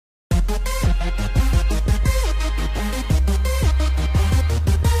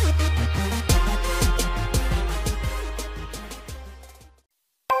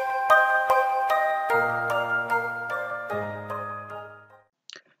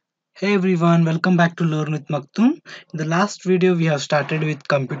Hey everyone, welcome back to Learn with Maktoum. In the last video, we have started with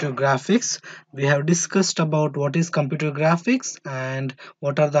computer graphics. We have discussed about what is computer graphics and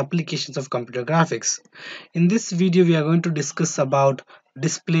what are the applications of computer graphics. In this video, we are going to discuss about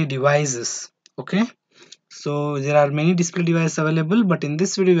display devices. Okay, so there are many display devices available, but in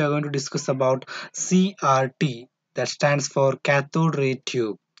this video, we are going to discuss about CRT, that stands for Cathode Ray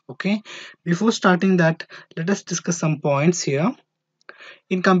Tube. Okay, before starting that, let us discuss some points here.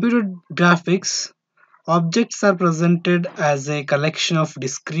 In computer graphics, objects are presented as a collection of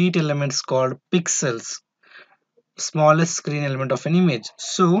discrete elements called pixels, smallest screen element of an image.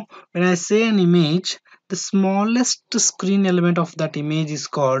 So, when I say an image, the smallest screen element of that image is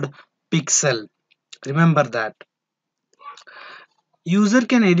called pixel. Remember that. User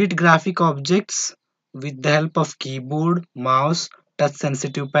can edit graphic objects with the help of keyboard, mouse, touch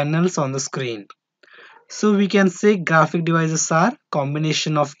sensitive panels on the screen. So we can say graphic devices are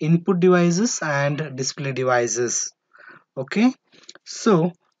combination of input devices and display devices. Okay,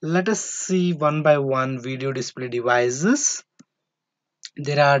 so let us see one by one video display devices.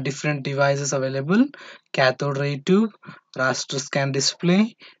 There are different devices available: cathode ray tube, raster scan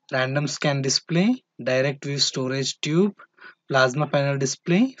display, random scan display, direct view storage tube, plasma panel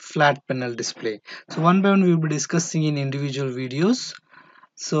display, flat panel display. So one by one we will be discussing in individual videos.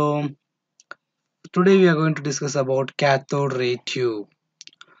 So today we are going to discuss about cathode ray tube.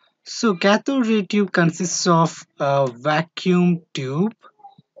 So cathode ray tube consists of a vacuum tube,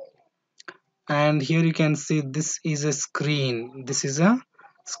 and here you can see this is a screen. This is a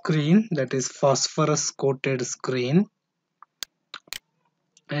screen, that is phosphorus coated screen,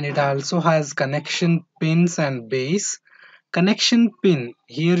 and it also has connection pins and base. Connection pin,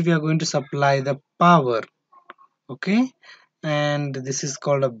 here we are going to supply the power. Okay, and this is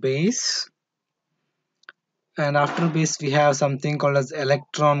called a base, and after base we have something called as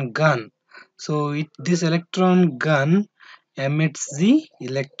electron gun. So this electron gun emits the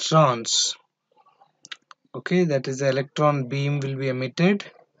electrons. Okay, that is the electron beam will be emitted.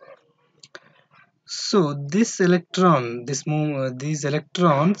 So these electrons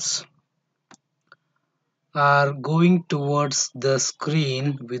are going towards the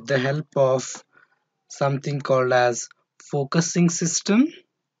screen with the help of something called as focusing system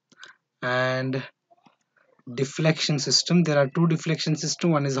and deflection system. There are two deflection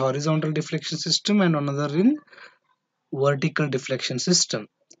system. One is horizontal deflection system and another in vertical deflection system.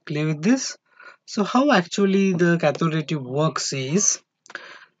 Clear with this? So how actually the cathode ray tube works is,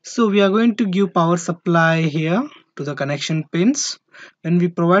 so we are going to give power supply here to the connection pins. When we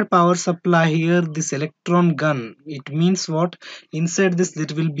provide power supply here, this electron gun, it means what? Inside this there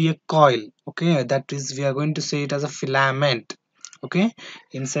will be a coil. Okay, that is, we are going to say it as a filament. Okay,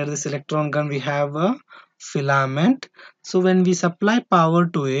 inside this electron gun we have a filament. So when we supply power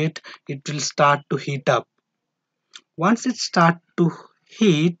to it, it will start to heat up. Once it start to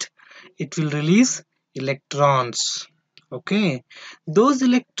heat, it will release electrons. Okay, those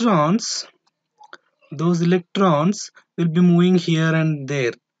electrons those electrons will be moving here and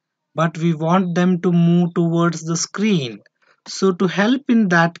there, but we want them to move towards the screen. So to help in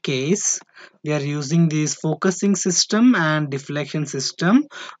that case, we are using this focusing system and deflection system,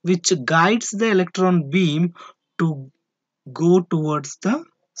 which guides the electron beam to go towards the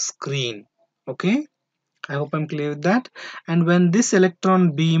screen. Okay, I hope I'm clear with that. And when this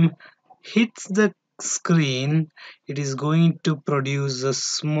electron beam hits the screen, it is going to produce a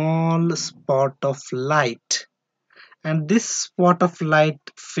small spot of light, and this spot of light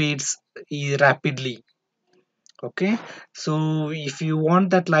fades rapidly. Okay, so if you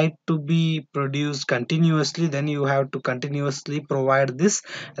want that light to be produced continuously, then you have to continuously provide this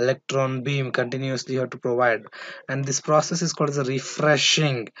electron beam. Continuously you have to provide, and this process is called as a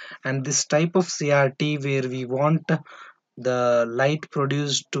refreshing. And this type of CRT where we want the light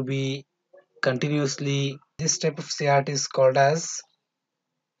produced to be continuously, this type of CRT is called as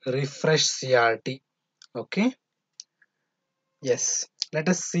refresh CRT. Okay, yes, let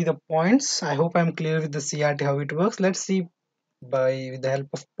us see the points. I hope I'm clear with the CRT how it works. Let's see by with the help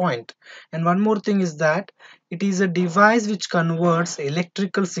of point. And one more thing is that it is a device which converts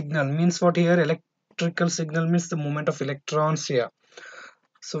electrical signal. Means what here? Electrical signal means the movement of electrons here.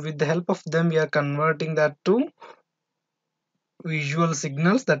 So with the help of them we are converting that to visual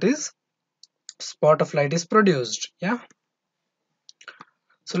signals, that is spot of light is produced. Yeah,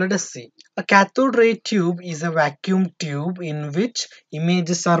 so let us see. A cathode ray tube is a vacuum tube in which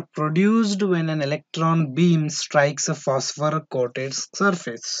images are produced when an electron beam strikes a phosphor coated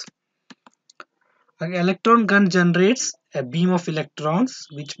surface. An electron gun generates a beam of electrons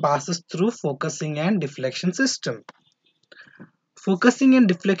which passes through focusing and deflection system. Focusing and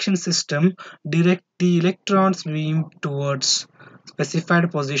deflection system direct the electron's beam towards specified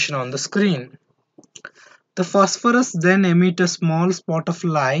position on the screen. The phosphorus then emits a small spot of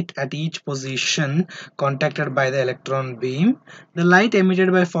light at each position contacted by the electron beam. The light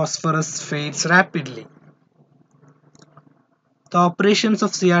emitted by phosphorus fades rapidly. The operations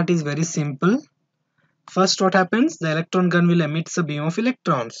of CRT is very simple. First, what happens? The electron gun will emit a beam of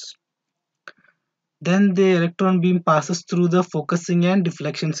electrons. Then the electron beam passes through the focusing and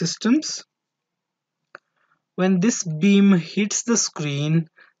deflection systems. When this beam hits the screen,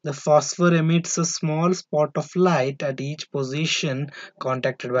 the phosphor emits a small spot of light at each position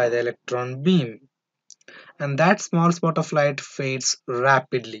contacted by the electron beam. And that small spot of light fades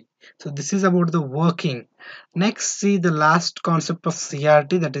rapidly. So this is about the working. Next, see the last concept of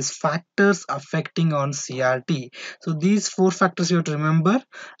CRT, that is factors affecting on CRT. So these four factors you have to remember: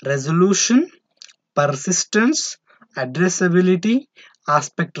 resolution, persistence, addressability,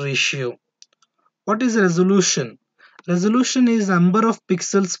 aspect ratio. What is resolution? Resolution is number of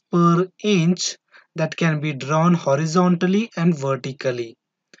pixels per inch that can be drawn horizontally and vertically.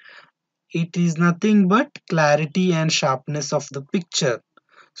 It is nothing but clarity and sharpness of the picture.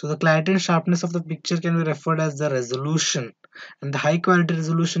 So the clarity and sharpness of the picture can be referred as the resolution, and the high quality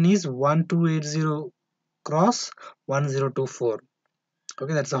resolution is 1280 cross 1024.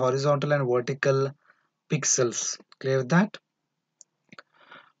 Okay, that's the horizontal and vertical pixels. Clear with that?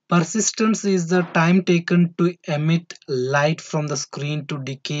 Persistence is the time taken to emit light from the screen to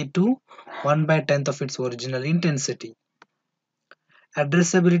decay to 1/10 of its original intensity.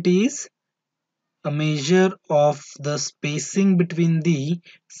 Addressability is a measure of the spacing between the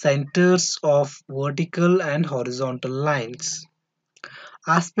centers of vertical and horizontal lines.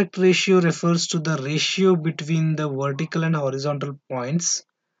 Aspect ratio refers to the ratio between the vertical and horizontal points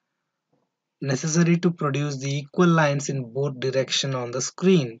necessary to produce the equal lines in both directions on the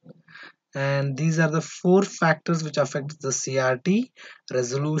screen. And these are the four factors which affect the CRT: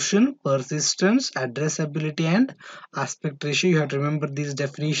 resolution, persistence, addressability, and aspect ratio. You have to remember these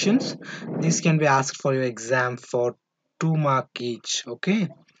definitions. These can be asked for your exam for 2 mark each. Okay,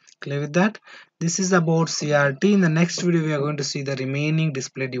 clear with that? This is about CRT. In the next video we are going to see the remaining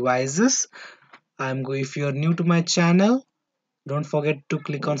display devices. If you are new to my channel, don't forget to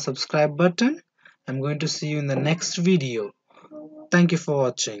click on subscribe button. I'm going to see you in the next video. Thank you for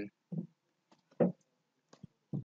watching.